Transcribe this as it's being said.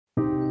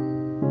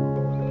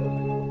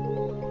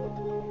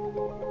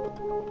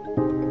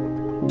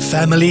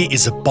Family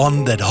is a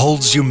bond that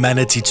holds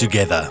humanity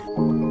together.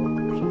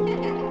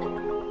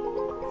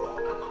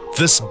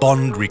 This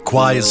bond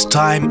requires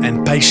time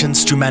and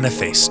patience to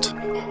manifest.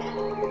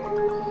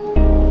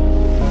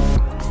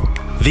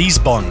 These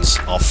bonds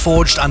are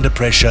forged under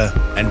pressure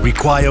and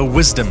require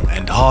wisdom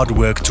and hard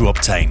work to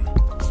obtain.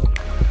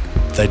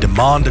 They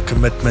demand a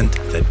commitment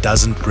that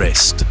doesn't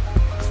rest.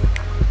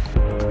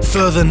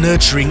 Further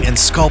nurturing and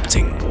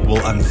sculpting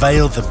will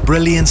unveil the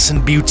brilliance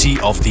and beauty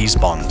of these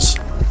bonds.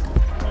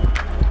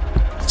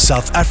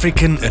 South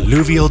African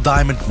alluvial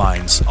diamond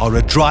mines are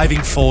a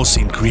driving force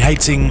in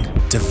creating,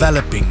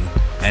 developing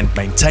and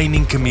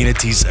maintaining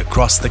communities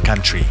across the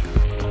country.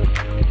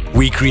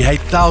 We create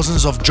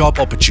thousands of job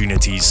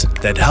opportunities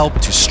that help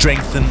to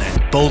strengthen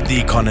and build the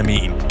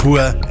economy in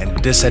poor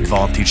and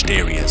disadvantaged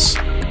areas.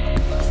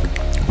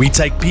 We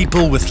take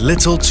people with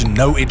little to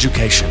no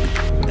education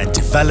and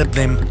develop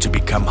them to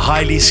become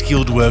highly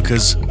skilled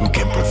workers who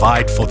can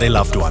provide for their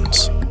loved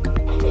ones.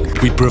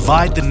 We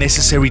provide the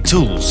necessary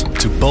tools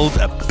to build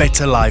a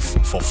better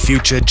life for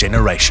future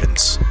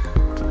generations.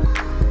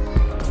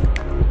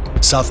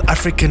 South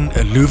African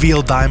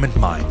alluvial diamond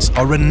mines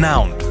are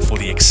renowned for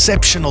the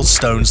exceptional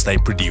stones they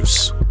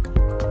produce.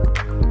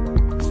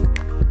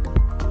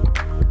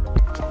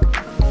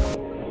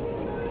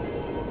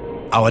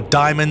 Our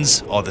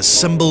diamonds are the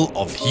symbol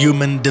of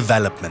human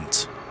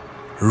development,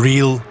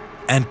 real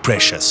and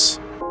precious,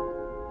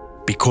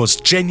 because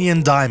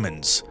genuine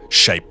diamonds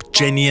shape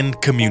genuine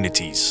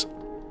communities.